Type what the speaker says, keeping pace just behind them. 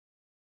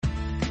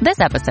This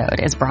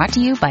episode is brought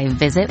to you by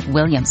Visit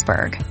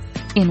Williamsburg.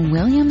 In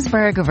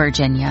Williamsburg,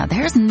 Virginia,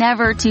 there's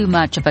never too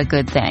much of a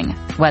good thing.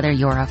 Whether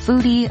you're a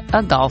foodie,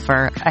 a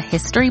golfer, a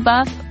history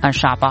buff, a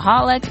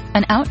shopaholic,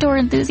 an outdoor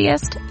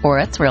enthusiast, or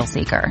a thrill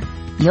seeker,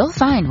 you'll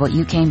find what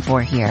you came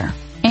for here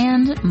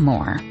and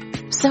more.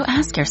 So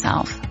ask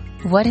yourself,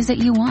 what is it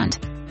you want?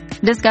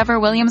 Discover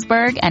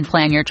Williamsburg and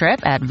plan your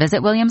trip at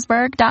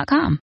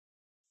visitwilliamsburg.com.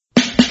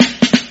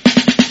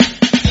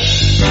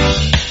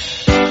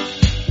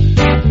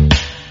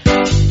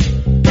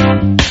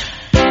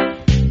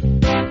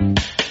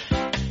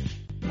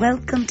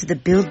 Welcome to the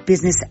Build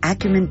Business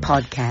Acumen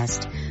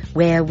podcast,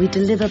 where we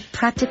deliver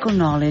practical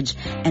knowledge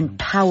and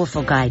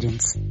powerful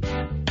guidance.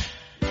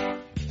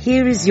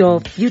 Here is your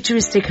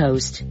futuristic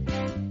host,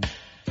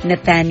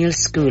 Nathaniel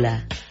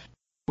Skula.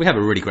 We have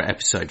a really great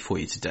episode for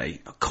you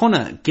today.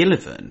 Connor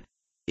Gillivan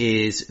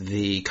is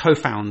the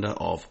co-founder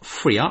of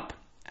FreeUp,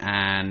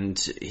 and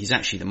he's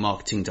actually the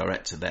marketing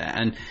director there.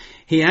 And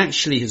he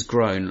actually has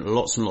grown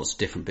lots and lots of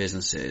different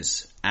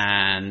businesses.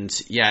 And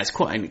yeah, it's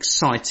quite an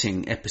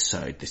exciting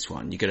episode, this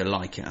one. You're going to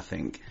like it, I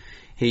think.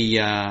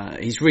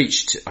 He's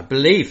reached, I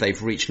believe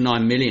they've reached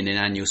 9 million in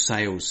annual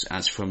sales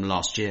as from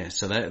last year.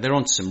 So they're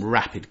on to some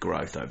rapid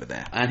growth over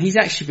there. And he's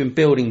actually been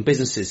building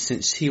businesses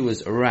since he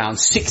was around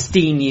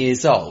 16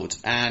 years old.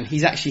 And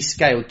he's actually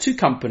scaled 2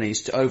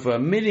 companies to over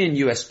 $1 million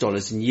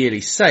in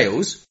yearly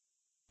sales.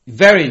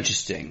 Very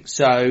interesting.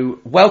 So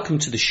welcome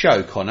to the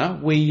show, Connor.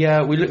 We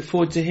look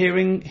forward to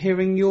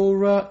hearing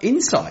your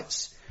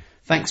insights.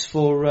 Thanks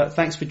for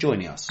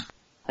joining us.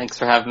 Thanks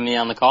for having me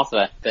on the call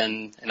today.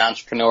 Been an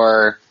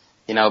entrepreneur,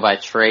 by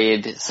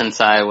trade since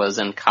I was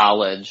in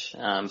college.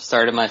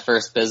 Started my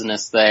first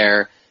business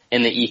there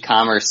in the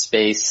e-commerce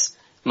space.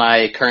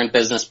 My current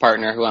business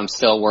partner, who I'm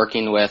still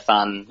working with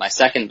on my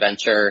second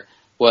venture,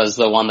 was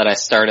the one that I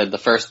started the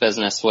first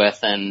business with,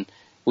 and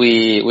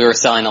we were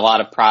selling a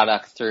lot of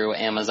product through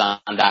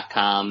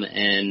Amazon.com,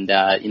 and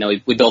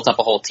we built up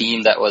a whole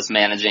team that was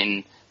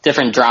managing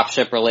different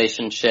dropship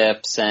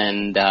relationships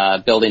and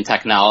building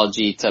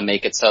technology to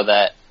make it so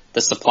that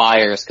the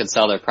suppliers could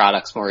sell their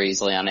products more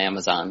easily on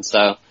Amazon.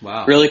 So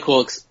wow. Really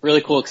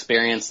cool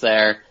experience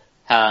there.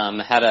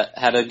 Had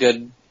a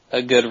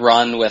good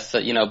run with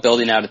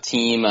building out a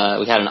team.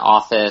 We had an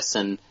office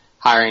and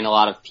hiring a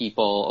lot of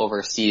people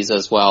overseas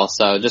as well.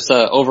 So just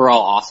an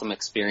overall awesome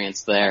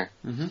experience there.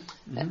 Mm-hmm.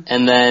 Mm-hmm.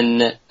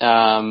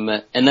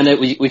 And then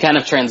we kind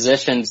of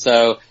transitioned.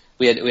 So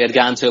we had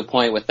gotten to a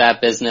point with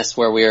that business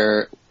where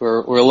we're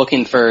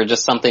looking for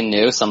just something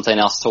new, something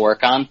else to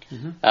work on.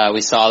 Mm-hmm. We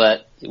saw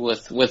that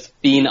with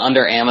being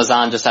under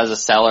Amazon just as a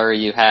seller,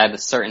 you had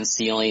certain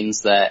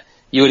ceilings that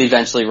you would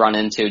eventually run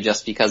into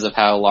just because of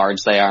how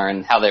large they are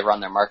and how they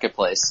run their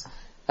marketplace.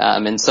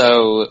 And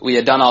so we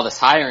had done all this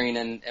hiring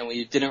and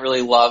we didn't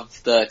really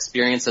love the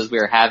experiences we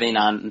were having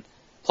on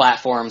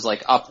platforms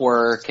like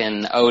Upwork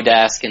and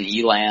Odesk and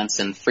Elance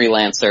and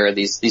Freelancer,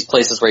 these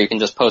places where you can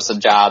just post a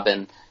job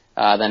and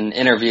then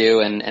interview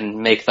and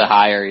make the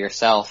hire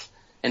yourself.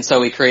 And so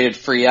we created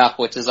FreeUp,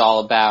 which is all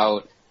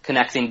about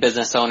connecting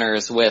business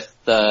owners with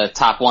the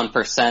top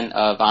 1%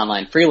 of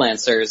online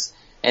freelancers.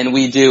 And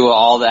we do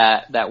all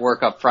that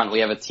work up front. We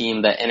have a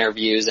team that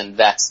interviews and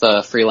vets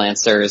the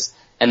freelancers,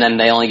 and then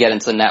they only get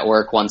into the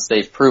network once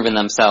they've proven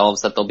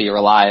themselves that they'll be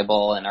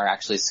reliable and are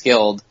actually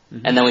skilled.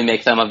 Mm-hmm. And then we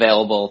make them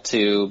available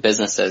to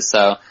businesses.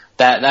 So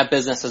that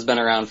business has been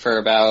around for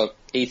about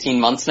 18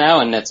 months now,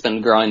 and it's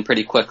been growing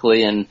pretty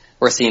quickly, and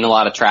we're seeing a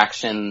lot of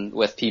traction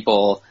with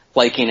people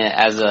liking it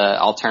as an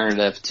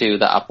alternative to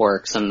the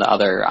Upworks and the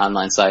other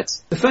online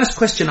sites. The first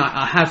question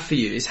I have for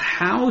you is,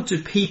 how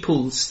do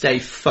people stay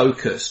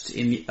focused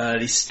in the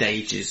early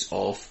stages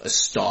of a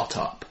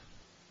startup?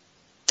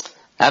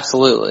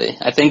 Absolutely.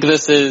 I think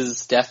this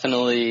is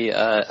definitely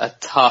a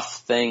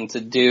tough thing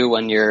to do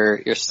when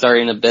you're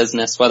starting a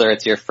business, whether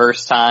it's your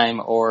first time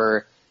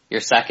or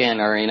your second,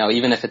 or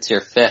even if it's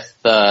your fifth.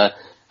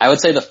 I would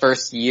say the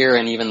first year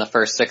and even the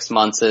first 6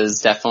 months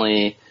is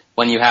definitely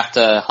when you have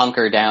to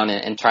hunker down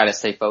and try to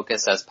stay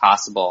focused as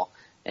possible.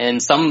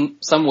 And some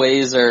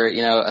ways are,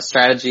 a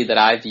strategy that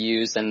I've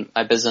used and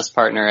my business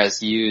partner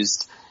has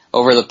used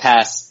over the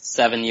past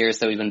 7 years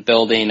that we've been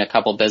building a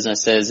couple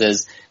businesses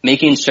is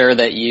making sure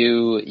that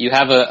you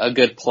have a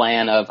good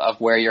plan of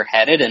where you're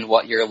headed and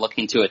what you're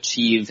looking to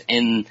achieve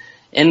in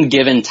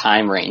given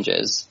time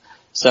ranges.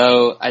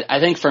 So I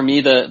think for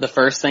me, the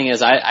first thing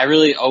is I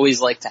really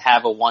always like to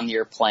have a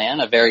 1-year plan,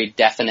 a very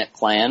definite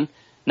plan.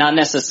 Not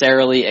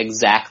necessarily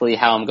exactly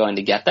how I'm going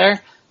to get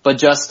there, but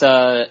just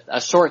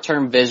a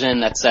short-term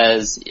vision that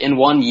says in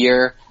 1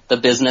 year, the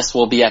business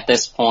will be at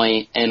this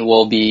point and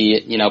we'll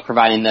be,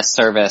 providing this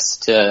service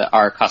to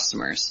our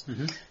customers.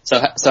 Mm-hmm.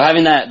 So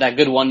having that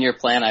good 1-year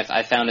plan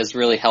I found is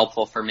really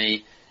helpful for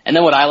me. And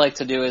then what I like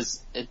to do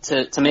is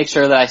to make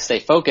sure that I stay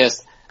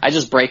focused, I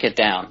just break it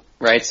down,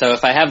 right? So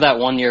if I have that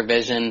 1-year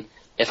vision,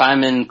 if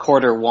I'm in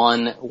quarter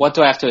 1, what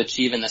do I have to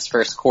achieve in this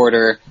first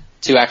quarter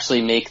to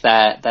actually make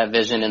that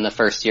vision in the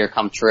first year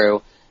come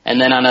true? And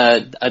then on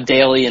a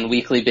daily and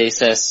weekly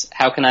basis,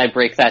 how can I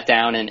break that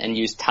down and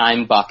use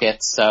time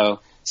buckets? So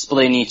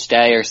splitting each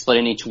day or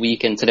splitting each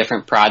week into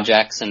different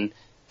projects and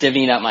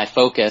divvying up my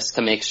focus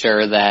to make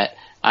sure that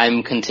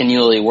I'm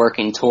continually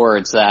working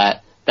towards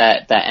that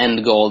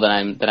end goal that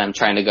I'm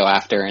trying to go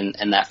after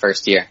in that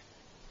first year.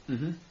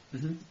 Mm-hmm.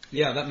 Mm-hmm.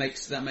 Yeah, that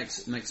makes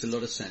a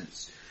lot of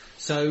sense.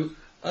 So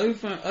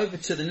over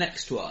to the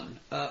next one.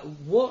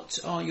 What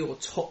are your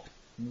top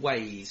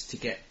ways to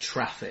get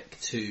traffic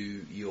to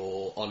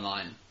your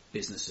online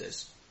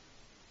businesses?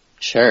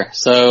 Sure.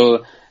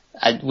 So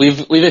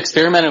we've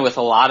experimented with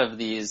a lot of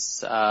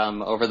these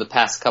over the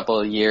past couple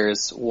of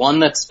years. One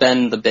that's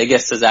been the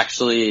biggest is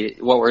actually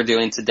what we're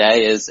doing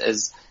today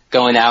is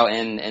going out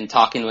and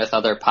talking with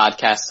other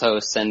podcast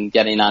hosts and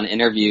getting on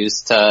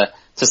interviews to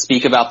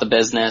speak about the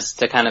business,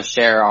 to kind of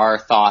share our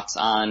thoughts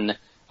on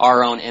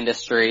our own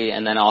industry,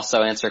 and then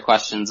also answer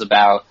questions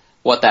about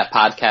what that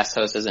podcast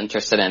host is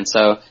interested in.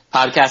 So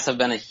podcasts have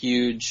been a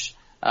huge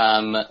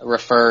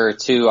refer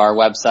to our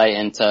website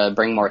and to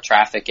bring more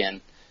traffic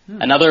in.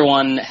 Another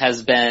one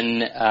has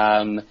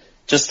been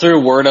just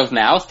through word of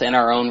mouth in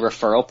our own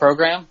referral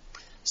program.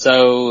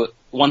 So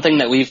one thing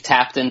that we've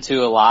tapped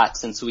into a lot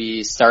since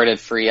we started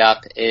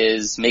FreeUp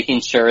is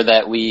making sure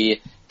that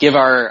we give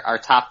our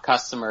top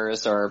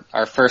customers or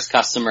our first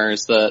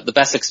customers the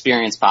best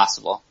experience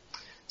possible.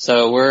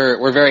 So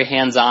we're very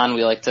hands-on.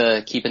 We like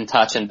to keep in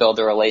touch and build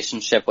a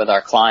relationship with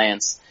our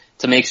clients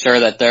to make sure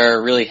that they're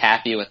really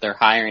happy with their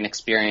hiring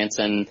experience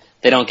and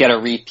they don't get a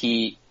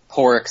repeat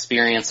poor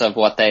experience of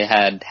what they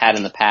had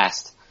in the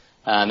past.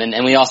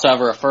 And we also have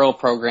a referral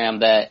program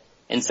that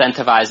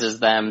incentivizes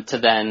them to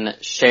then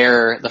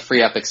share the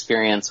FreeUp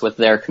experience with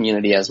their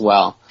community as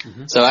well.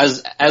 Mm-hmm. So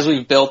as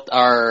we've built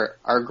our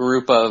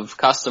group of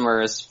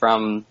customers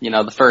from,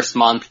 the first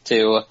month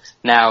to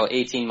now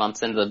 18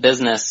 months into the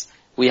business,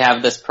 we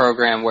have this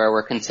program where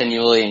we're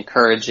continually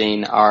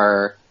encouraging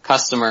our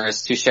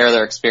customers to share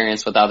their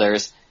experience with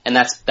others, and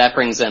that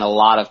brings in a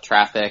lot of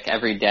traffic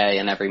every day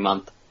and every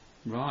month.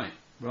 Right.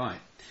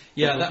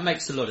 Yeah, that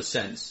makes a lot of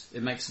sense.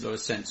 It makes a lot of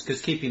sense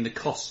because keeping the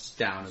costs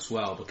down as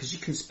well, because you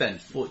can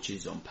spend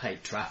fortunes on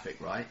paid traffic,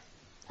 right?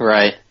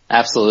 Right.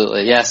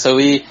 Absolutely. Yeah. So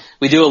we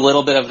do a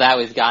little bit of that.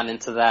 We've gotten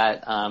into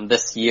that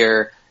this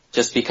year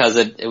just because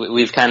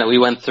we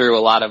went through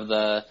a lot of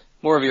the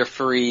more of your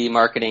free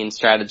marketing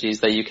strategies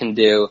that you can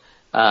do.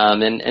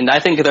 And I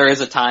think there is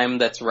a time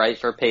that's right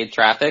for paid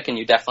traffic, and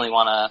you definitely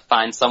want to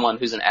find someone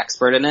who's an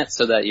expert in it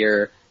so that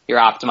you're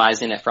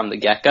optimizing it from the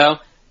get-go.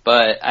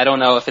 But I don't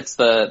know if it's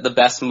the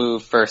best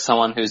move for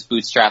someone who's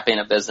bootstrapping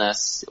a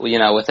business,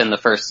 within the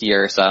first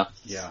year or so.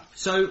 Yeah.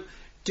 So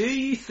do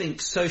you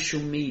think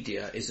social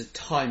media is a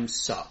time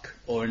suck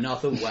or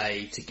another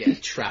way to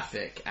get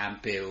traffic and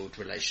build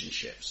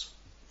relationships?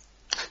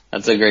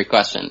 That's a great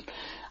question.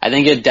 I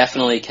think it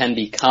definitely can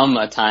become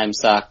a time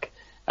suck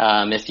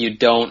if you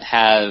don't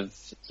have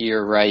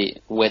your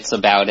right wits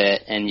about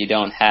it and you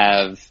don't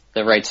have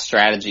the right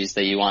strategies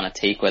that you want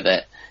to take with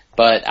it.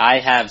 But I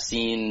have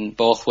seen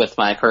both with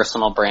my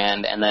personal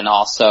brand and then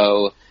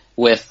also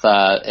with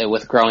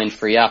growing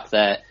FreeUp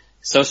that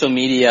social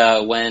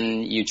media,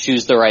 when you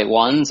choose the right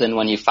ones and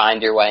when you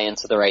find your way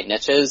into the right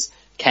niches,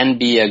 can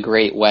be a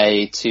great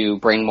way to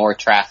bring more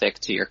traffic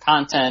to your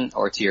content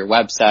or to your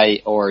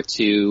website or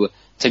to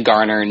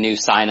garner new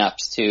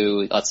signups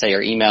to, let's say,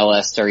 your email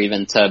list or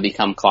even to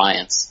become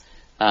clients.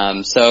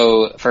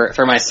 So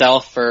for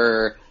myself,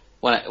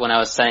 when I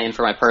was saying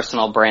for my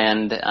personal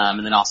brand,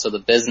 and then also the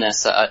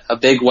business, a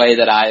big way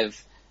that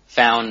I've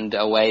found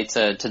a way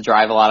to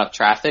drive a lot of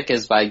traffic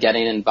is by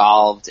getting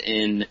involved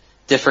in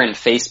different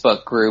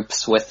Facebook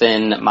groups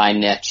within my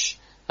niche.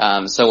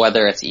 So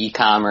whether it's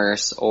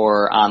e-commerce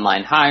or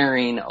online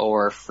hiring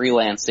or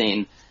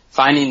freelancing,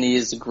 finding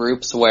these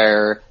groups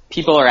where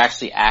people are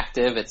actually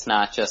active, it's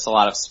not just a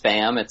lot of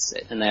spam,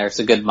 and there's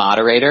a good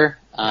moderator,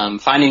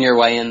 finding your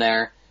way in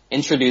there,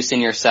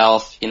 introducing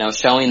yourself,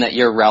 showing that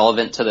you're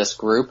relevant to this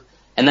group,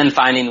 and then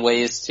finding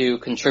ways to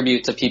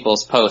contribute to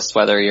people's posts,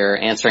 whether you're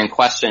answering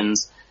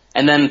questions.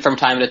 And then from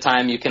time to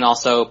time, you can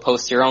also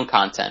post your own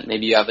content.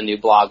 Maybe you have a new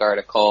blog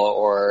article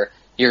or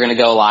you're going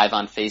to go live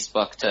on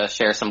Facebook to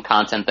share some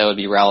content that would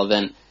be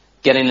relevant.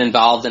 Getting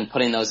involved and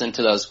putting those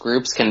into those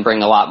groups can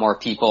bring a lot more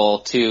people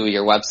to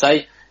your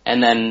website.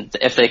 And then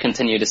if they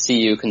continue to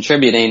see you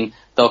contributing,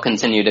 they'll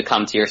continue to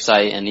come to your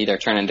site and either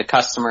turn into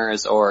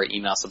customers or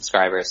email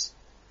subscribers.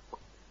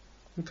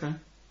 Okay.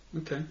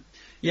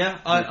 Yeah,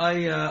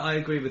 I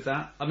agree with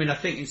that. I mean, I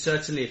think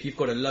certainly if you've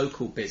got a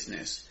local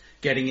business,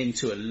 getting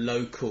into a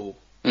local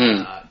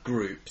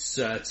group,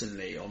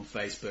 certainly on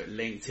Facebook,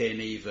 LinkedIn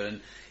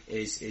even,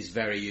 is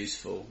very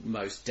useful,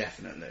 most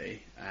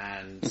definitely.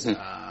 And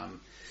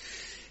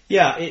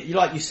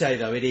like you say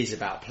though, it is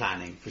about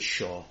planning for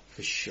sure.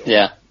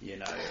 Yeah.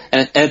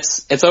 And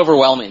it's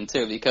overwhelming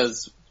too,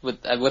 because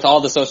with all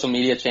the social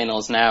media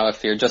channels now,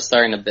 if you're just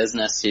starting a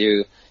business,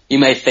 you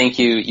may think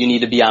you need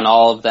to be on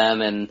all of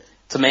them, and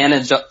to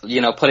manage,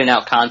 putting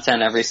out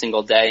content every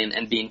single day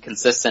and being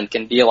consistent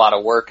can be a lot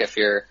of work if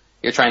you're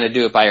trying to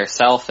do it by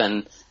yourself.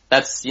 And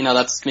that's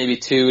maybe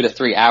 2 to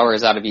 3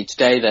 hours out of each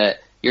day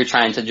that you're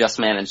trying to just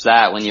manage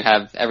that when you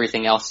have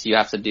everything else you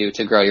have to do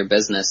to grow your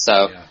business.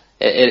 So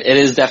it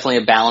is definitely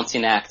a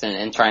balancing act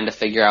and trying to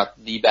figure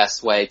out the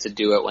best way to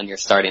do it when you're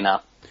starting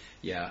up.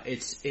 Yeah,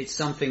 it's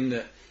something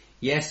that,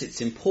 yes,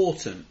 it's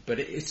important, but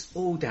it's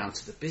all down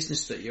to the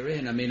business that you're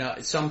in. I mean,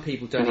 some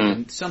people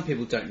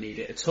don't need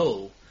it at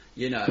all.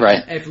 You know,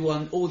 right.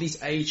 Everyone, all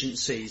these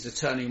agencies are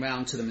turning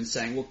around to them and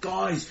saying, well,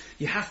 guys,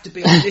 you have to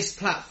be on this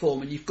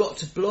platform and you've got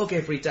to blog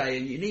every day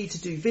and you need to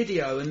do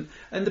video. And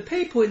the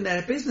people in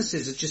their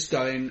businesses are just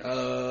going,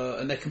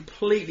 and they're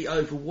completely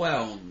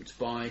overwhelmed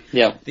by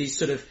these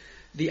sort of,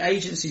 the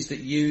agencies that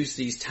use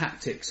these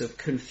tactics of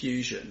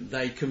confusion.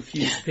 They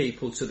confuse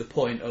people to the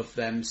point of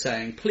them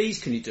saying,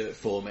 please, can you do it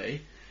for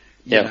me?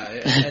 You know,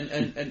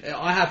 and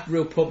I have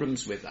real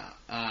problems with that,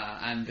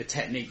 and the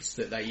techniques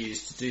that they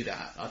use to do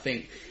that. I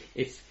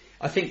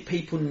think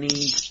people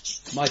need,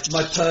 my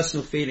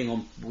personal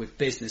feeling with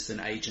business and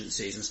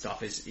agencies and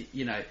stuff is,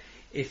 you know,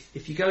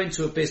 if you go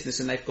into a business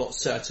and they've got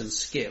certain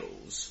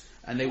skills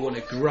and they want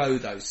to grow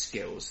those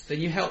skills, then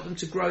you help them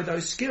to grow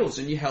those skills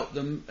and you help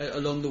them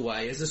along the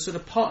way as a sort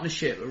of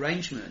partnership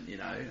arrangement, you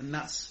know, and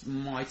that's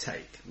my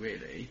take,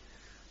 really.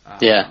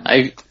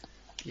 I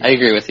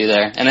agree with you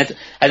there. And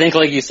I think,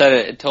 like you said,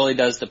 it totally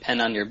does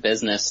depend on your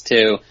business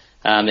too.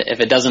 If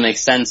it doesn't make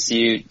sense,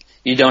 you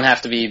don't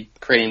have to be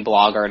creating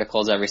blog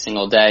articles every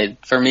single day.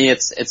 For me,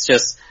 it's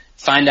just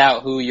find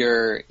out who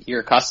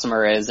your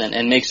customer is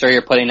and make sure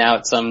you're putting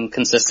out some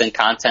consistent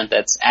content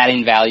that's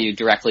adding value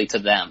directly to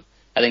them.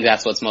 I think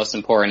that's what's most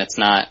important. It's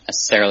not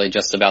necessarily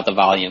just about the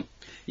volume.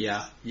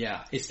 Yeah.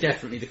 It's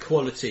definitely the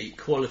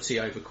quality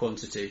over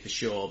quantity for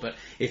sure. But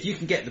if you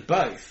can get the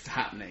both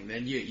happening,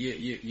 then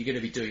you're going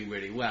to be doing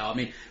really well. I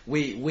mean,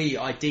 we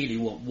ideally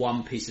want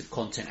one piece of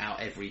content out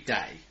every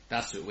day.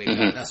 That's what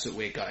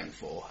we're going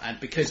for. And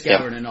because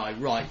Garen and I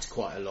write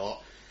quite a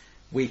lot,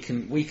 we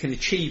can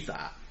achieve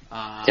that.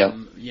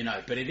 You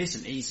know, but it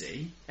isn't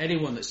easy.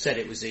 Anyone that said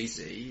it was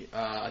easy,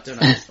 I don't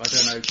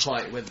know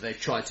quite whether they've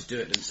tried to do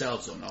it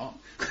themselves or not.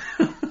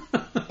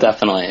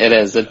 Definitely, it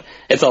is.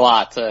 It's a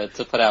lot to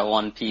put out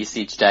one piece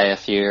each day.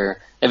 If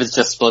it's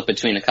just split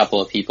between a couple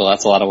of people,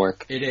 that's a lot of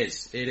work. It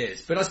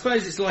is. But I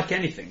suppose it's like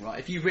anything, right?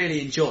 If you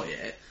really enjoy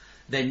it,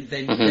 then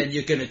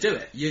you're going to do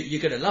it.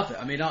 You're going to love it.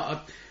 I mean,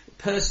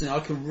 personally, I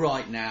can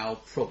write now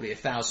probably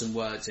 1,000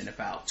 words in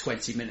about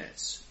 20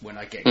 minutes when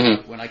I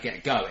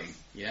get going.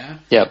 Yeah.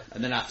 Yep.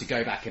 And then I have to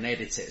go back and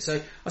edit it.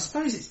 So I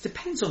suppose it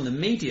depends on the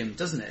medium,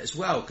 doesn't it, as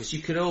well? Because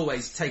you could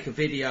always take a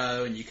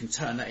video and you can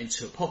turn that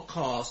into a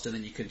podcast, and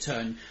then you can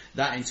turn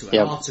that into an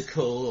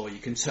article, or you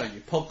can turn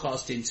your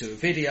podcast into a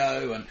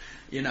video, and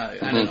you know,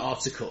 and an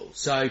article.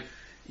 So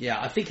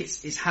yeah, I think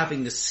it's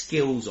having the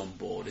skills on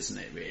board, isn't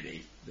it?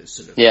 Really.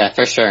 Sort of, yeah,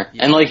 for sure.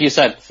 Yeah. And like you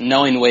said,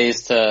 knowing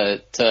ways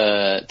to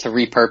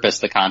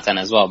repurpose the content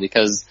as well,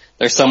 because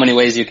there's so many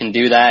ways you can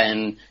do that,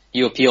 and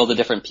you appeal to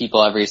different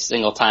people every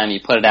single time you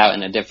put it out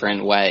in a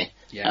different way.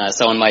 Yeah.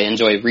 Someone might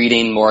enjoy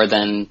reading more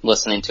than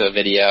listening to a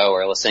video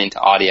or listening to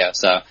audio.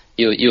 So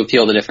you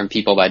appeal to different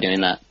people by doing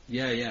that.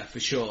 Yeah,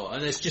 for sure.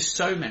 And there's just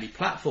so many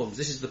platforms.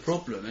 This is the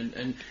problem.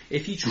 And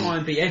if you try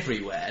and be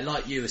everywhere,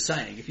 like you were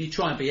saying, if you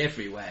try and be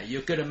everywhere,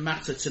 you're going to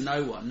matter to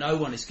no one. No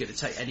one is going to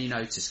take any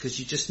notice because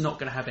you're just not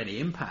going to have any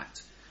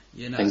impact.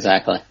 You know?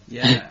 Exactly.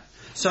 Yeah.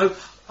 So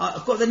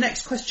I've got the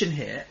next question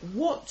here.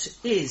 What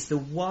is the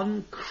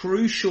one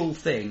crucial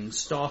thing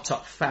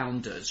startup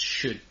founders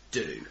should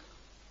do?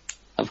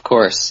 Of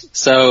course.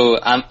 So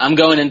I'm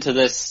going into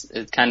this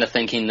kind of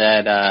thinking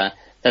that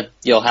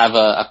you'll have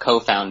a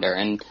co-founder,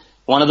 and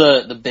one of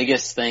the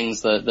biggest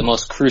things, the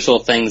most crucial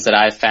things that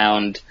I've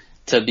found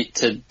to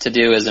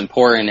do as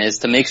important is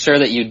to make sure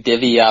that you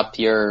divvy up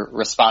your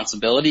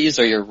responsibilities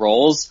or your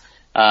roles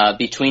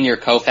between your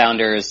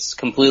co-founders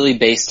completely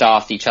based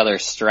off each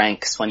other's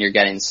strengths when you're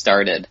getting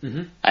started.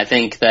 Mm-hmm. I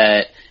think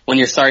that when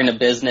you're starting a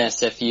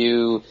business, if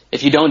you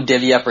don't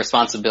divvy up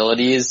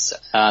responsibilities,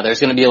 there's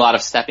going to be a lot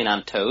of stepping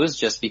on toes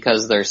just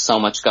because there's so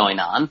much going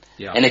on,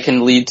 and it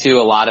can lead to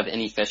a lot of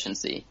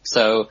inefficiency.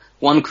 So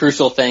one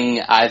crucial thing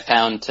I've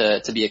found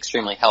to be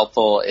extremely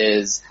helpful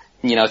is,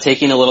 you know,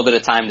 taking a little bit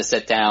of time to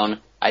sit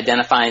down,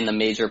 identifying the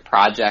major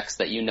projects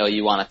that you know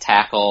you want to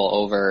tackle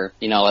over,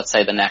 you know, let's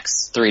say the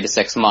next 3 to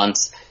 6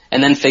 months,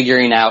 and then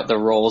figuring out the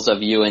roles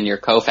of you and your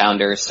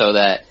co-founders so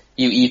that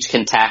you each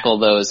can tackle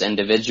those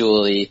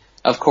individually.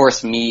 Of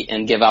course, meet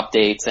and give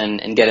updates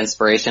and get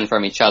inspiration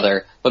from each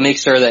other, but make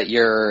sure that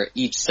you're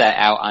each set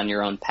out on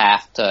your own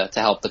path to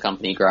help the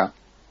company grow.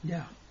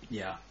 Yeah,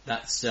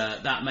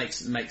 that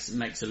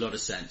makes a lot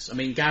of sense. I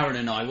mean, Garen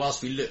and I,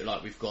 whilst we look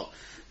like we've got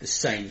the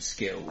same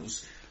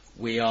skills,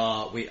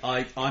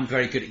 I'm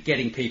very good at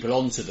getting people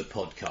onto the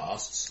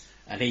podcasts,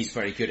 and he's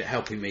very good at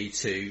helping me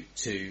to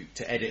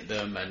edit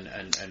them,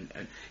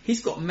 and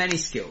he's got many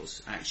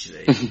skills,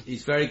 actually.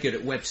 He's very good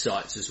at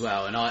websites as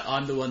well, and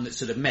I'm the one that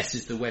sort of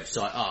messes the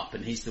website up,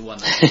 and he's the one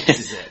that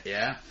fixes it,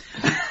 yeah?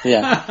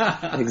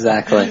 Yeah,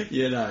 exactly.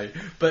 You know,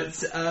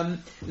 but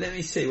let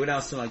me see, what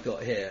else have I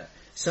got here?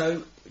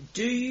 So,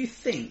 do you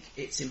think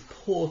it's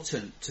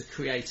important to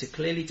create a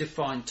clearly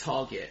defined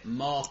target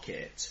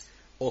market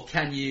or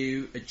can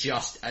you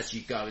adjust as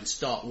you go and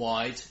start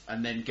wide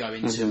and then go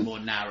into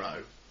more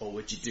narrow, or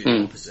would you do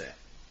the opposite?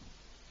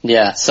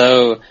 Yeah,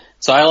 so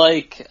I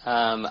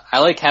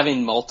like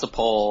having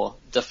multiple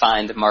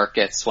defined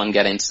markets when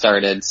getting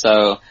started.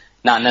 So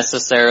not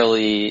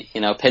necessarily,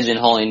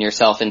 pigeonholing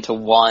yourself into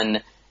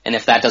one, and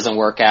if that doesn't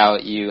work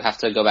out, you have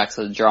to go back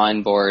to the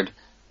drawing board.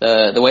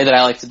 The way that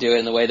I like to do it,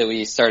 and the way that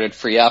we started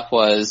Free Up,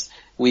 was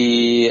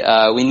we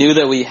knew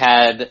that we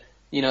had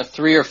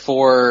 3 or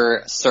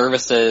 4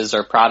 services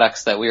or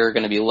products that we were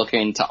going to be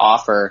looking to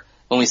offer.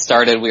 When we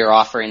started, we were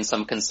offering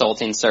some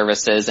consulting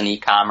services and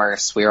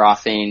e-commerce. We were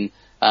offering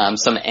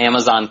some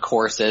Amazon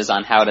courses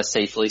on how to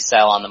safely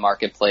sell on the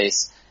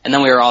marketplace. And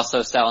then we were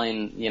also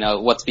selling,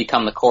 what's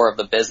become the core of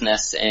the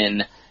business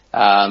in,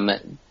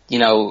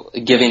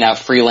 giving out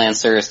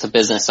freelancers to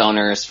business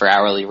owners for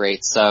hourly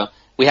rates. So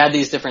we had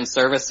these different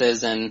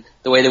services, and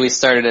the way that we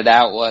started it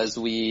out was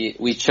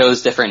we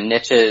chose different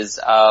niches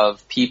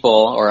of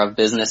people or of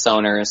business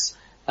owners,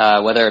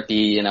 whether it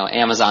be,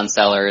 Amazon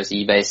sellers,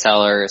 eBay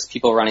sellers,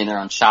 people running their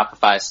own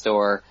Shopify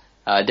store,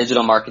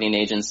 digital marketing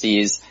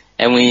agencies.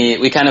 And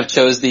we kind of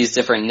chose these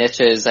different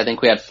niches. I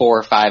think we had 4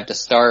 or 5 to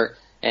start,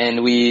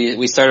 and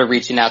we started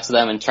reaching out to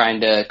them and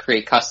trying to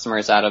create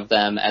customers out of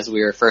them as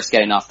we were first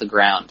getting off the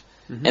ground.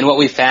 Mm-hmm. And what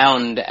we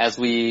found as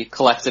we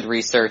collected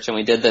research, and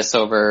we did this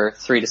over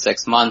 3 to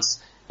 6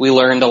 months, we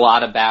learned a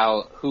lot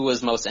about who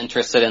was most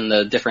interested in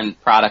the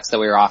different products that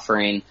we were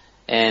offering,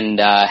 and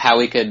how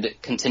we could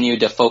continue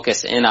to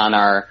focus in on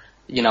our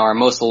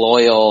most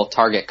loyal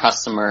target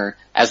customer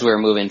as we were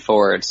moving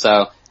forward.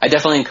 So I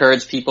definitely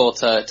encourage people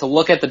to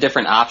look at the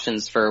different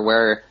options for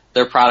where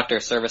their product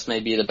or service may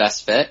be the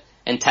best fit,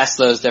 and test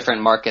those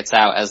different markets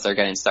out as they're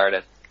getting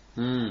started.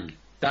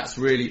 That's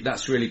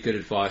really good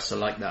advice. I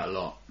like that a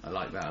lot.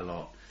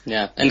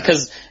 Yeah. And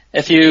because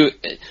if you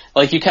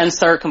can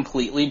start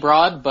completely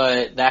broad,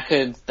 but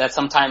that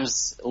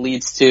sometimes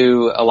leads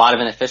to a lot of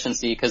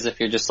inefficiency, because if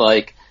you're just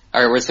like,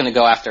 all right, we're just going to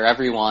go after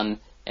everyone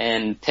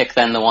and pick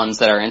then the ones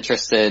that are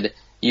interested,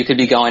 you could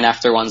be going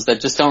after ones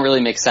that just don't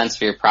really make sense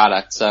for your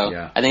product. So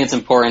I think it's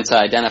important to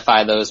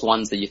identify those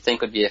ones that you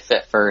think would be a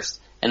fit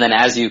first. And then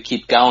as you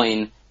keep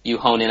going, you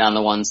hone in on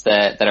the ones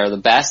that are the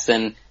best,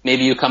 and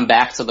maybe you come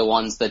back to the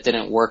ones that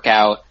didn't work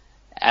out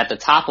at the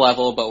top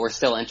level, but we're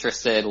still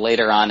interested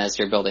later on as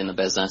you're building the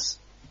business.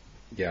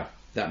 Yeah,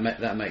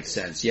 that makes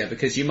sense. Yeah,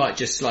 because you might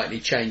just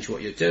slightly change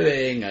what you're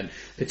doing, and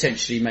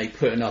potentially may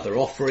put another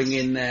offering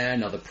in there,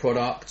 another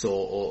product,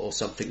 or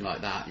something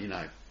like that.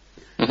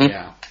 Mm-hmm.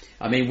 Yeah.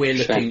 I mean, we're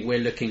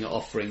looking at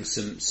offering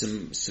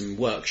some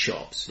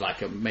workshops,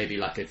 maybe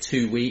like a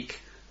 2-week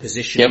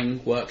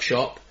positioning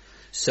workshop.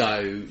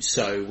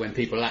 So when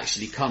people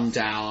actually come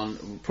down,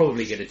 we're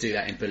probably going to do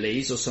that in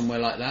Belize or somewhere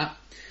like that.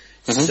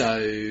 Mm-hmm.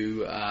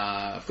 So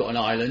I've got an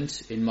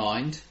island in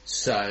mind.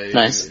 So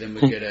nice. Then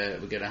we're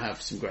gonna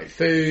have some great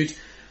food.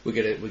 We're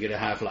gonna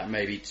have like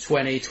maybe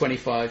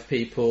 20-25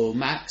 people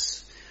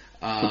max,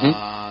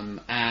 and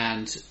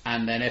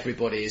then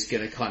everybody is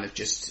gonna kind of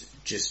just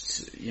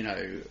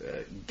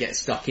get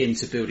stuck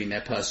into building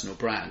their personal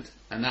brand.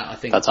 And that, I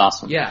think, that's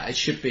awesome. Yeah, it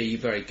should be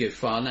very good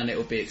fun, and it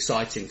will be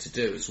exciting to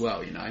do as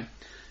well.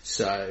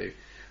 So,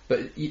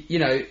 but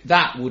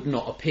that would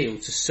not appeal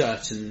to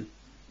certain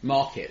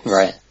markets.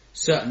 Right.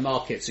 Certain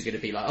markets are going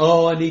to be like,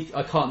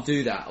 I can't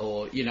do that,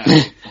 or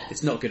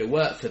it's not going to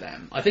work for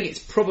them. I think it's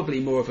probably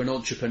more of an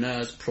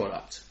entrepreneur's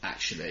product,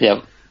 actually.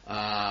 Yep.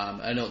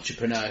 An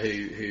entrepreneur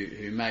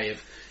who may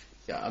have.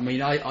 I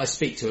mean, I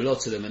speak to a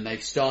lot of them, and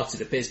they've started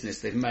a business,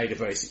 they've made a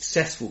very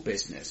successful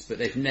business, but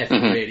they've never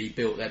really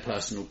built their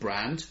personal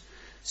brand.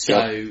 So,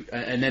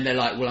 and then they're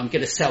like, well, I'm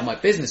going to sell my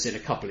business in a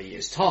couple of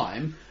years'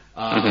 time.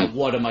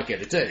 What am I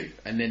going to do?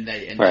 And then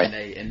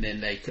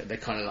they're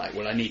kind of like,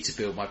 well, I need to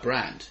build my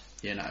brand,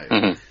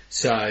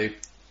 So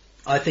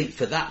I think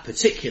for that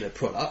particular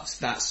product,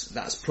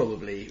 that's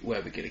probably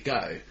where we're going to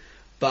go.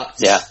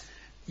 But,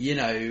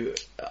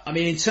 I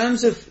mean, in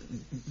terms of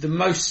the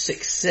most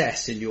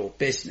success in your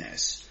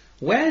business,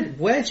 where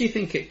do you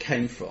think it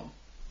came from?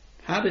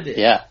 How did it?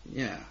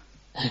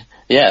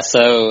 Yeah.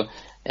 So,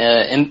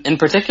 in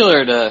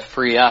particular to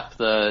Free Up,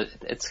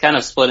 it's kind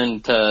of split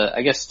into,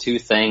 I guess, 2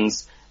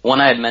 things. One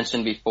I had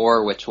mentioned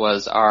before, which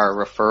was our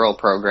referral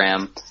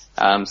program.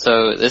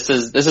 So this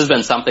has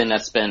been something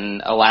that's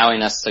been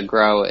allowing us to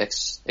grow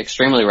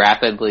extremely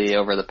rapidly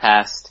over the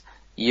past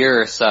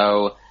year or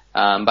so.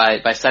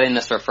 By setting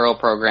this referral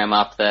program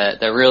up that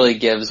really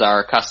gives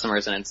our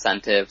customers an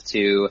incentive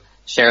to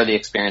share the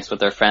experience with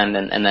their friend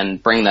and then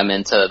bring them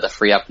into the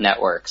Free Up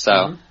network.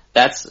 So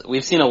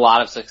we've seen a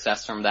lot of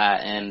success from that,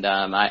 and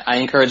I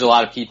encourage a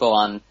lot of people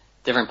on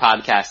different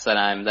podcasts that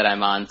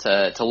I'm on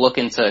to look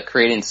into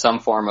creating some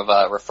form of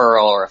a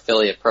referral or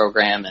affiliate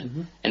program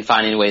and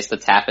finding ways to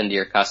tap into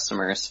your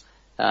customers.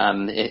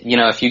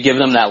 If you give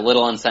them that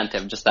little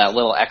incentive, just that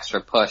little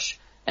extra push,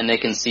 and they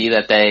can see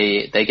that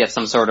they get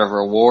some sort of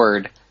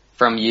reward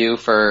from you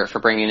for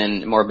bringing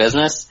in more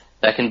business,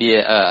 that can be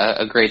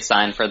a great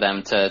sign for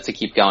them to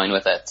keep going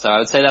with it. So I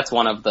would say that's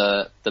one of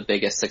the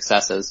biggest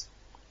successes.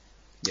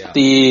 Yeah.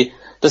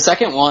 The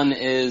second one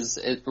is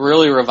it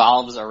really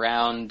revolves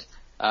around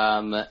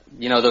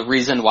the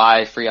reason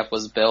why FreeUp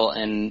was built,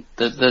 and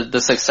the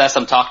success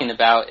I'm talking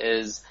about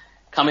is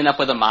coming up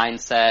with a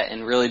mindset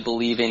and really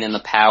believing in the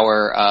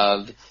power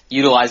of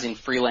utilizing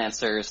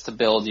freelancers to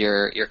build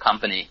your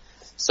company.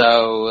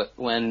 So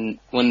when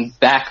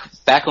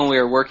back when we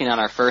were working on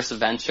our first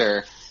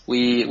venture,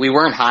 we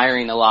weren't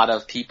hiring a lot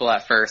of people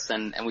at first,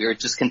 and we were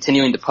just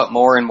continuing to put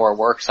more and more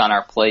works on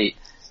our plate.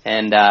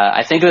 And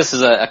I think this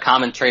is a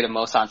common trait of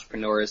most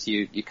entrepreneurs.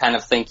 You kind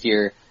of think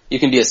you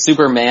can be a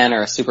superman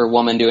or a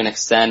superwoman to an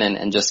extent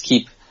and just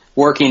keep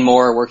working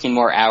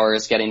more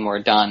hours, getting more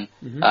done.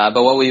 Mm-hmm.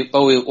 But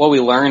what we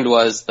learned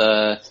was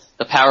the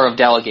power of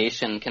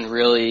delegation can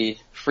really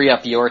free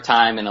up your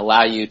time and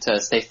allow you to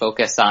stay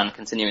focused on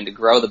continuing to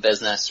grow the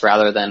business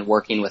rather than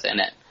working within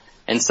it.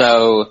 And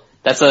so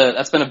that's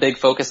been a big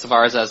focus of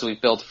ours as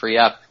we've built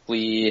FreeUp.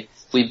 We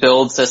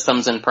build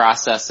systems and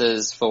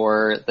processes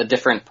for the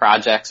different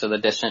projects or the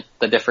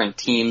different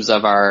teams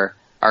of our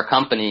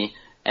company.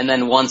 And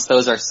then once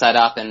those are set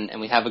up and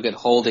we have a good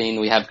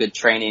holding, we have good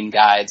training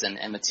guides and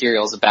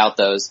materials about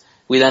those,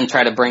 we then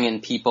try to bring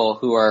in people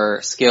who are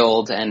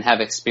skilled and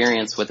have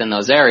experience within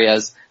those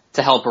areas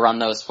to help run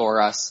those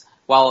for us.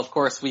 While of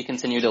course we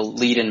continue to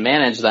lead and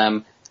manage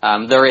them,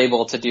 they're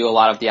able to do a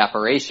lot of the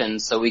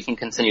operations so we can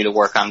continue to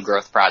work on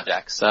growth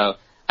projects. So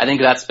I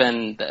think that's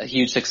been a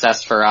huge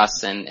success for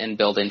us in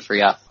building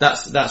FreeUp.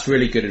 That's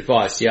really good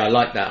advice. Yeah, I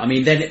like that. I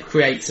mean, then it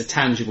creates a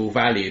tangible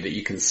value that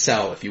you can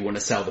sell if you want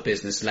to sell the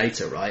business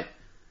later, right?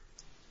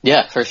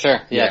 Yeah, for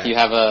sure. Yeah. If you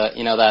have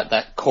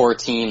that core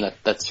team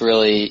that's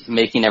really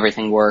making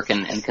everything work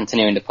and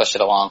continuing to push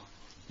it along.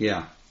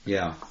 Yeah.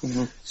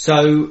 Mm-hmm.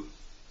 So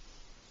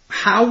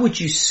how would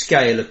you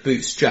scale a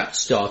bootstrap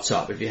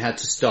startup if you had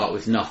to start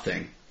with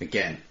nothing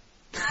again?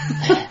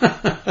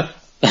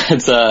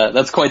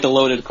 That's quite the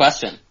loaded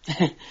question.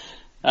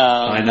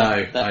 I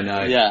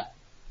know. Yeah.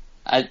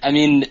 I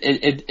mean,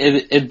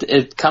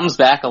 it comes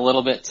back a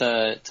little bit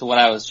to what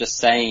I was just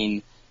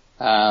saying.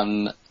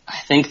 I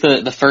think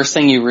the first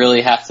thing you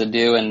really have to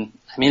do, and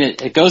I mean,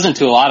 it goes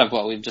into a lot of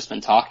what we've just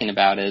been talking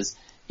about, is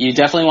you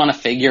definitely want to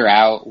figure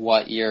out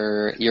what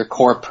your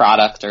core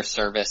product or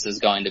service is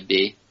going to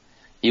be.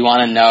 You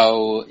want to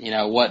know,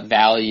 what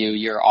value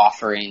you're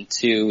offering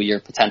to your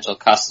potential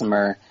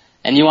customer,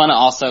 and you want to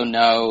also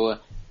know,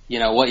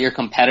 what your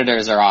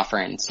competitors are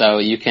offering, so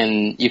you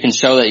can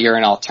show that you're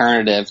an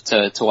alternative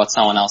to what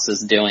someone else is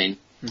doing.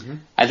 Mm-hmm.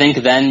 I think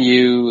then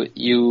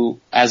you,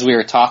 as we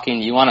were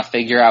talking, you want to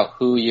figure out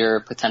who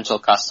your potential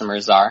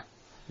customers are.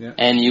 Yeah.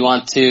 And you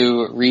want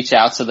to reach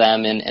out to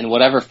them in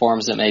whatever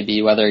forms it may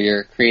be, whether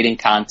you're creating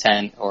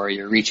content or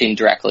you're reaching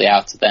directly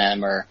out to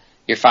them or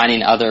you're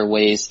finding other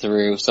ways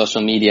through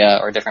social media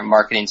or different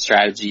marketing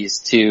strategies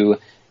to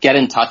get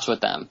in touch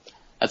with them.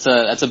 That's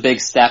a big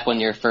step when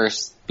you're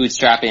first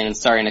bootstrapping and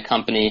starting a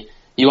company.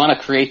 You want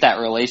to create that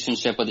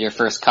relationship with your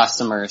first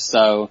customers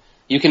so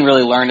you can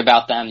really learn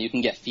about them. You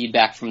can get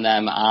feedback from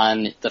them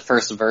on the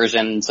first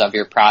versions of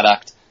your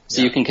product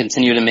so you can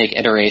continue to make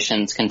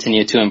iterations,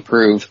 continue to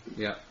improve.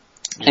 Yeah.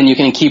 And you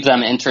can keep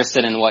them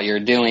interested in what you're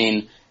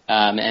doing,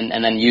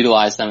 and then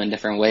utilize them in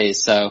different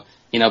ways. So,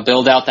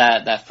 build out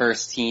that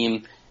first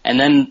team. And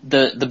then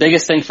the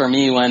biggest thing for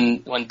me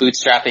when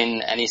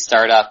bootstrapping any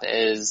startup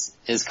is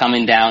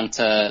coming down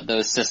to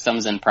those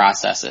systems and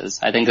processes.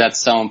 I think that's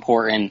so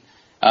important,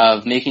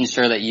 of making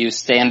sure that you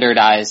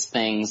standardize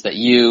things that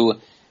you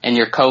and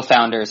your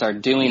co-founders are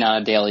doing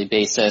on a daily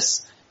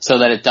basis so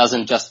that it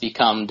doesn't just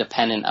become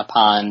dependent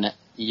upon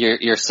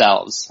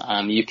yourselves.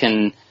 You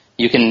can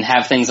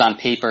have things on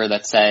paper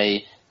that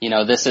say,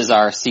 this is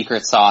our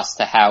secret sauce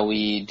to how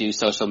we do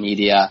social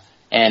media,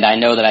 and I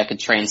know that I could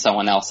train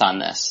someone else on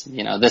this.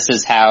 This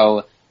is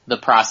how the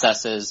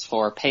processes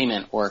for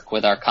payment work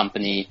with our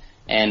company,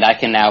 and I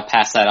can now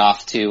pass that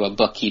off to a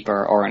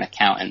bookkeeper or an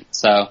accountant.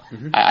 So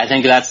I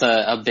think that's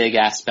a big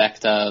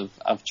aspect of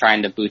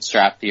trying to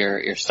bootstrap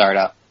your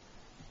startup.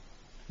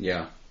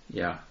 Yeah.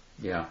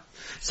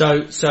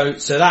 So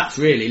that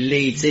really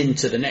leads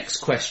into the next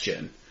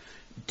question.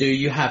 Do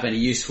you have any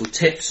useful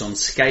tips on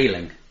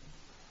scaling?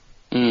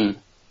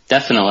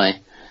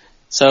 Definitely.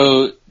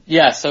 So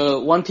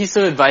one piece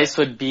of advice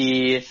would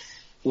be,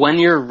 when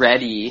you're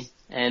ready,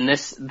 and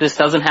this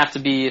doesn't have to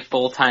be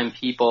full-time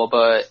people,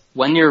 but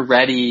when you're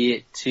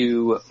ready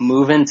to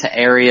move into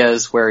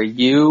areas where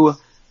you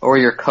or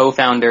your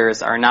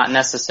co-founders are not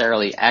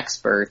necessarily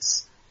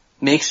experts,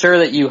 make sure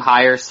that you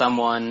hire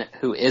someone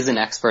who is an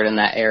expert in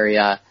that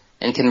area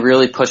and can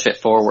really push it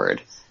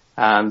forward.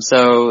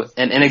 So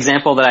an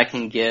example that I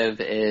can give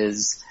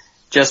is,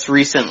 just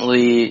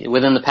recently,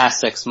 within the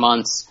past 6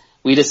 months,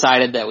 we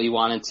decided that we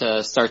wanted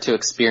to start to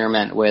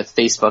experiment with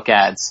Facebook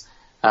ads.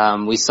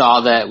 We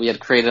saw that we had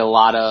created a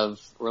lot of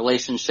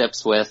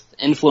relationships with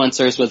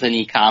influencers within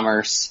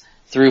e-commerce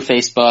through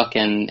Facebook,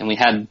 and we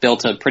had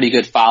built a pretty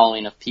good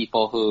following of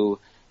people who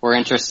were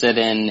interested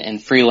in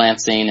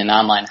freelancing and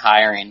online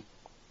hiring.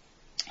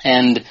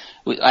 And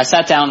I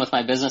sat down with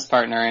my business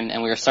partner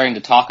and we were starting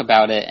to talk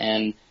about it,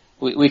 and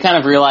we kind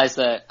of realized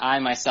that I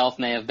myself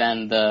may have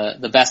been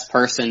the best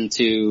person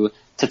to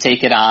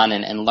take it on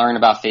and learn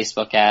about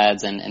Facebook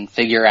ads and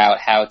figure out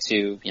how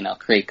to,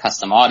 create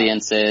custom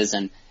audiences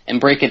and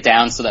break it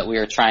down so that we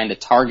were trying to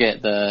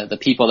target the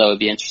people that would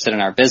be interested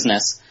in our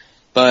business.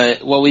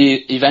 But what we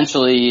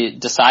eventually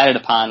decided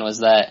upon was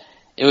that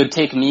it would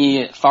take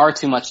me far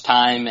too much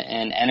time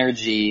and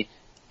energy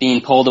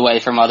being pulled away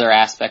from other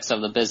aspects of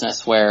the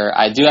business where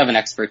I do have an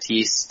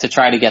expertise to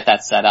try to get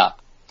that set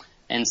up.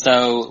 And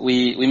so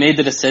we made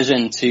the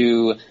decision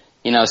to,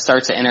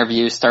 start to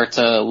interview, start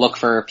to look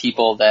for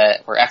people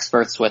that were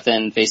experts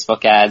within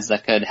Facebook ads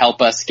that could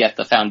help us get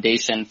the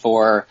foundation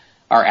for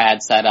our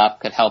ad setup,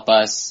 could help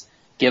us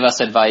give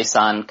us advice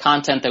on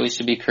content that we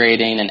should be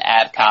creating and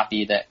ad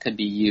copy that could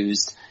be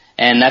used.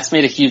 And that's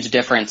made a huge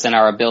difference in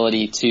our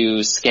ability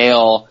to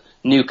scale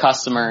new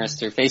customers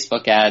through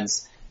Facebook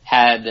ads.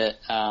 Had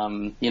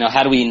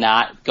we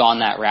not gone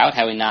that route,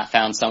 had we not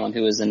found someone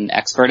who was an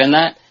expert in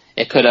that,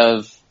 it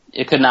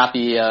could not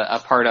be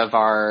a part of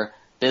our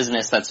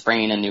business that's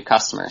bringing in new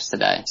customers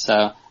today. So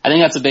I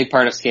think that's a big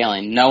part of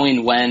scaling,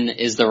 knowing when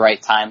is the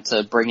right time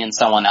to bring in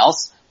someone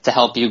else to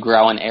help you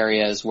grow in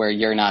areas where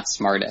you're not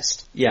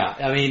smartest. Yeah,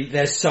 I mean,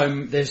 there's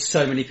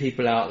so many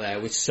people out there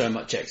with so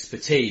much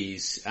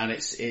expertise, and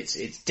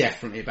it's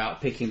definitely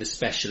about picking the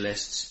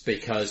specialists,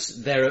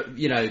 because there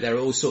are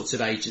all sorts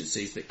of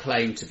agencies that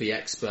claim to be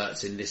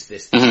experts in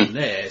this, and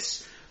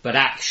this, but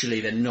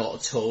actually they're not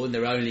at all, and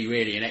they're only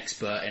really an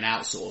expert in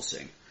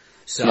outsourcing.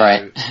 So,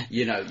 right.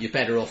 You're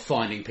better off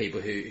finding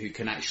people who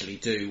can actually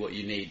do what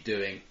you need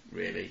doing,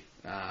 really,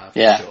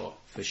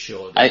 for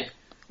sure.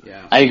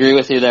 Yeah. I agree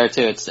with you there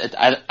too.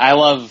 I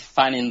love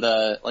finding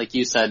like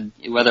you said,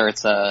 whether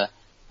it's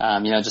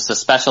just a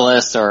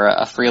specialist or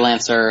a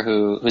freelancer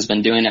who's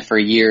been doing it for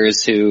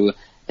years, who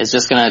is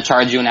just going to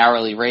charge you an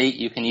hourly rate.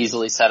 You can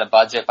easily set a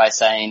budget by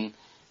saying,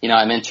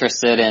 I'm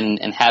interested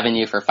in having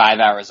you for 5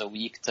 hours a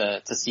week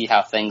to see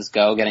how things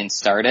go getting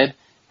started.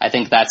 I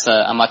think that's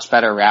a much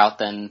better route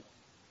than,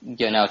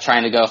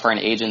 trying to go for an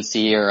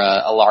agency or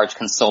a large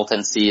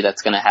consultancy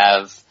that's going to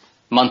have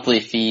monthly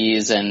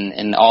fees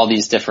and all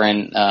these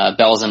different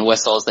bells and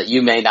whistles that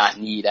you may not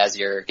need as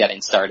you're getting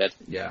started.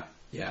 Yeah.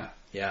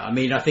 I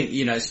mean, I think,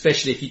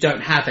 especially if you don't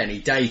have any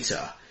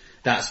data,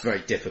 that's very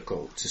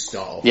difficult to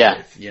start off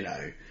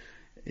with,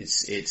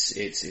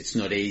 It's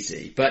not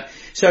easy. But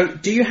so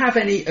do you have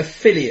any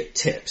affiliate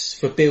tips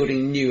for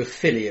building new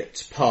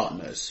affiliate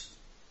partners?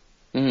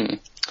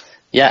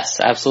 Yes,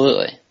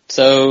 absolutely.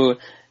 So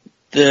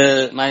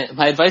my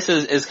advice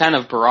is kind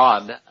of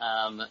broad,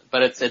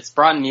 but it's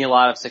brought me a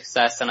lot of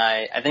success, and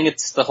I think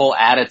it's the whole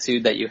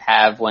attitude that you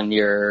have when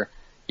you're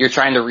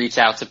trying to reach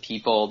out to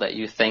people that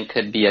you think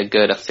could be a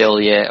good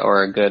affiliate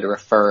or a good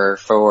referrer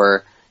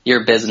for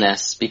your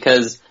business,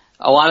 because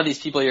a lot of these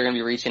people you're going to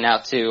be reaching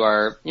out to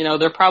are,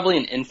 they're probably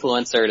an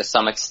influencer to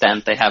some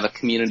extent. They have a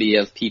community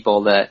of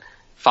people that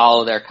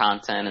follow their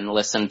content and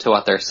listen to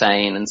what they're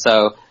saying. And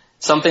so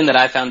something that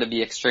I found to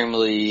be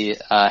extremely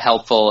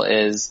helpful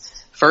is,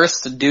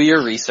 first, do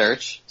your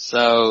research.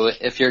 So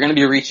if you're going to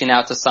be reaching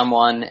out to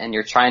someone and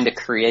you're trying to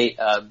create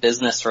a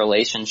business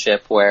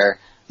relationship where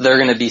they're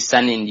going to be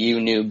sending you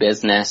new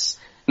business,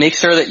 make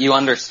sure that you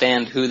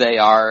understand who they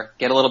are,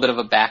 get a little bit of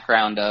a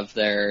background of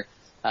their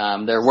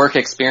work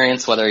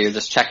experience, whether you're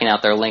just checking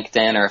out their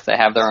LinkedIn or if they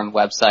have their own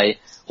website.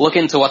 Look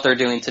into what they're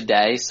doing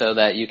today so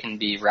that you can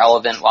be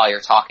relevant while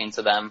you're talking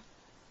to them.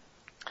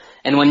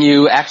 And when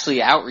you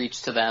actually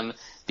outreach to them,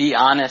 be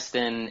honest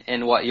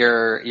in what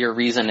your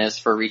reason is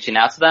for reaching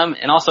out to them,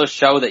 and also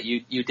show that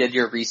you did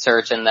your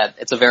research and that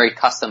it's a very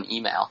custom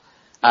email.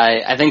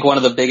 I think one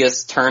of the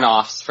biggest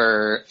turnoffs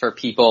for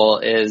people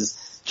is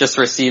just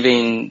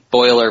receiving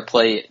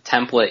boilerplate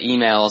template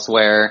emails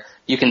where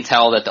you can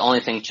tell that the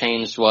only thing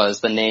changed was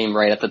the name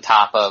right at the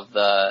top of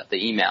the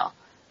email.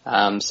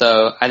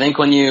 So I think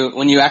when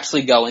you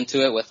actually go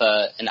into it with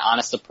an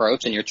honest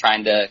approach and you're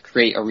trying to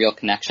create a real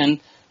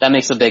connection, that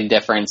makes a big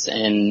difference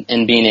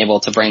in being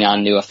able to bring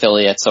on new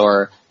affiliates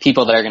or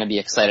people that are going to be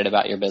excited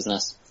about your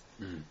business.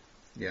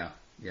 Yeah.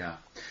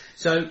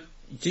 So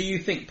do you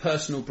think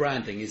personal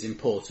branding is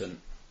important?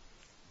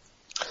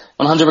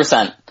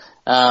 100%.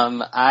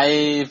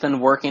 I've been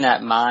working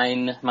at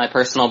my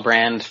personal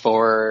brand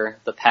for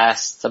the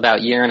past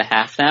about year and a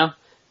half now.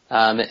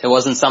 It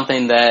wasn't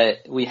something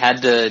that we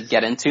had to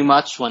get into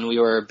much when we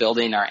were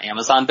building our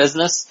Amazon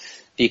business,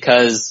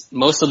 because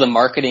most of the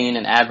marketing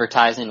and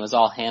advertising was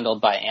all handled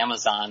by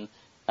Amazon.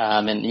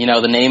 And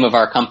the name of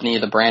our company,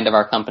 the brand of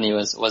our company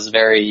was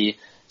very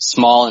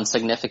small in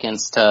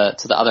significance to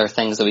the other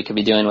things that we could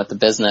be doing with the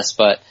business.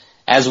 But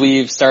as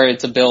we've started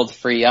to build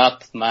Free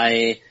Up,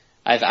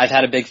 I've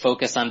had a big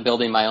focus on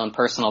building my own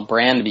personal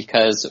brand,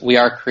 because we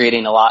are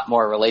creating a lot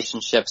more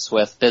relationships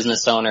with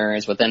business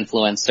owners, with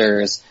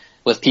influencers,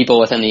 with people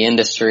within the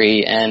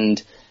industry.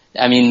 And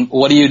I mean,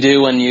 what do you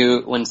do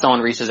when someone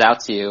reaches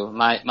out to you?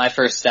 My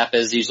first step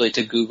is usually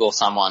to Google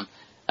someone.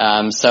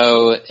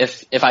 So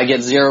if I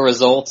get 0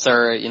 results,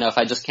 or, if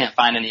I just can't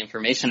find any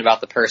information about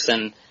the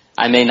person,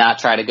 I may not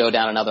try to go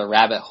down another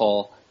rabbit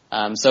hole.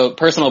 So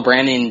personal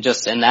branding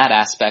just in that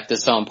aspect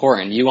is so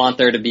important. You want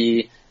there to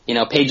be,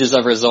 pages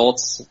of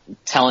results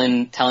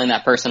telling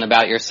that person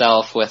about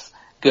yourself with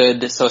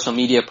good social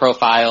media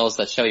profiles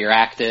that show you're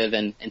active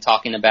and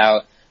talking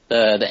about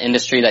the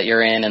industry that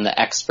you're in and the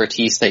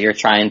expertise that you're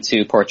trying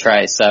to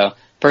portray. So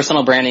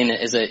personal branding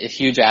is a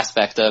huge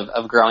aspect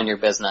of growing your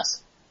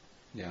business.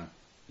 Yeah.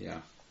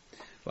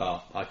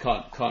 Well, I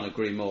can't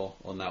agree more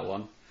on that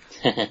one.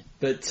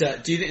 But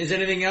do you think there's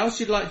anything else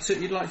you'd like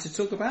to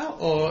talk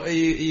about, or are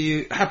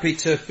you happy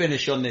to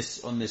finish on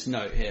this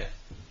note here?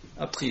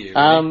 Up to you.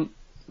 Really.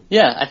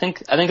 Yeah, I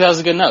think that was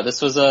a good note.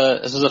 This was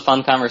a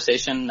fun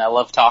conversation. I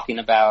love talking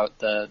about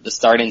the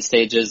starting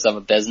stages of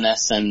a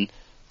business, and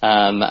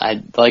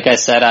I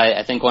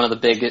think one of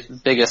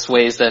the biggest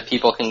ways that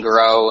people can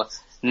grow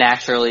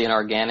naturally and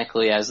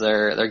organically as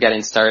they're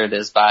getting started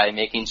is by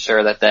making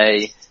sure that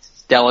they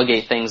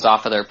delegate things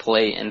off of their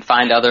plate and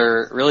find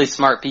other really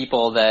smart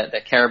people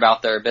that care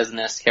about their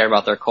business, care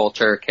about their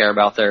culture, care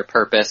about their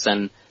purpose,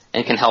 and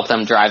can help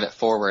them drive it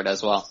forward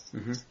as well.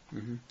 Mm-hmm,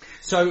 mm-hmm.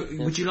 So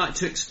would you like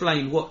to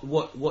explain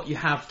what you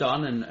have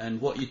done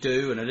and what you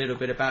do and a little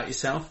bit about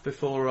yourself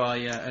before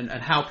and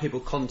how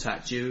people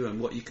contact you and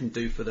what you can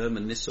do for them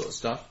and this sort of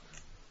stuff?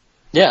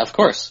 Yeah, of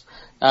course.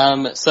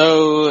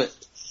 So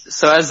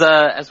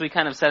as we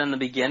kind of said in the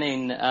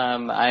beginning,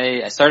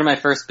 I started my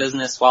first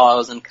business while I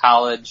was in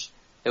college.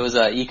 It was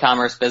an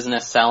e-commerce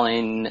business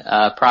selling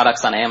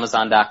products on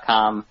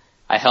Amazon.com.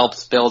 I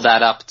helped build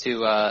that up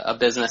to a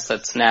business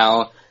that's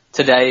now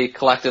today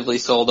collectively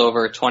sold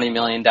over $20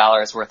 million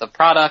worth of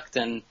product,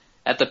 and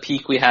at the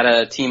peak we had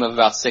a team of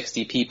about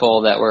 60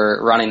 people that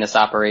were running this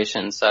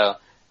operation. So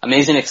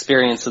amazing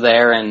experience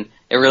there, and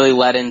it really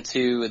led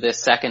into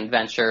this second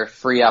venture,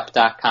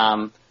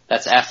 freeup.com.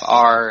 That's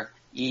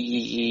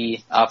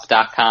FREEE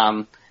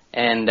up.com.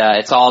 And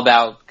it's all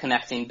about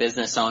connecting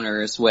business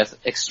owners with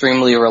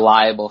extremely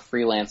reliable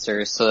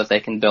freelancers so that they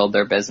can build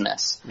their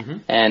business. Mm-hmm.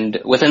 And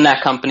within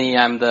that company,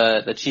 I'm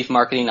the chief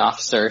marketing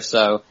officer,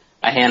 so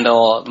I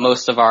handle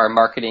most of our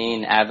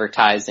marketing,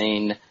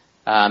 advertising,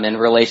 and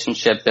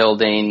relationship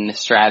building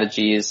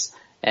strategies.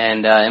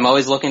 And I'm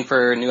always looking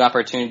for new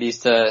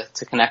opportunities to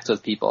connect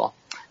with people.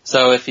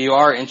 So if you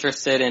are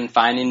interested in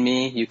finding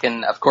me, you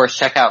can, of course,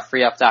 check out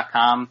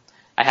freeup.com.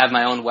 I have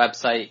my own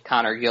website,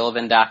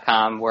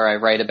 ConnorGillivan.com, where I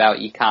write about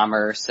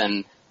e-commerce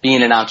and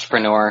being an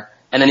entrepreneur.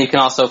 And then you can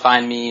also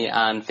find me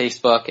on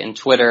Facebook and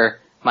Twitter.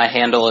 My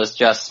handle is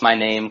just my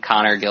name,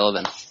 Connor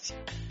Gillivan.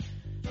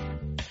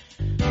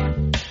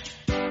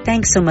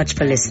 Thanks so much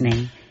for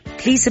listening.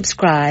 Please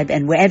subscribe,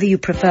 and wherever you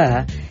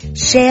prefer,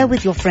 share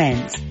with your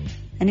friends.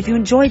 And if you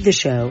enjoyed the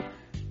show,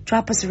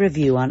 drop us a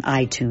review on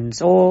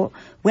iTunes or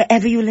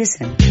wherever you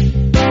listen.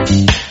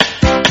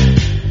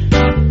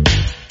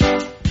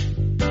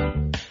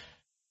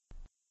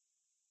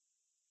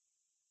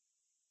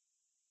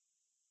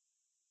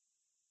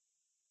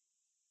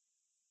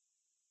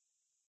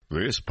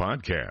 This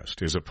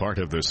podcast is a part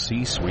of the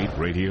C-Suite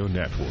Radio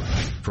Network.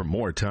 For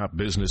more top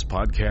business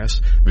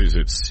podcasts,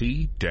 visit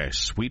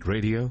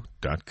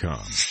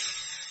c-suiteradio.com.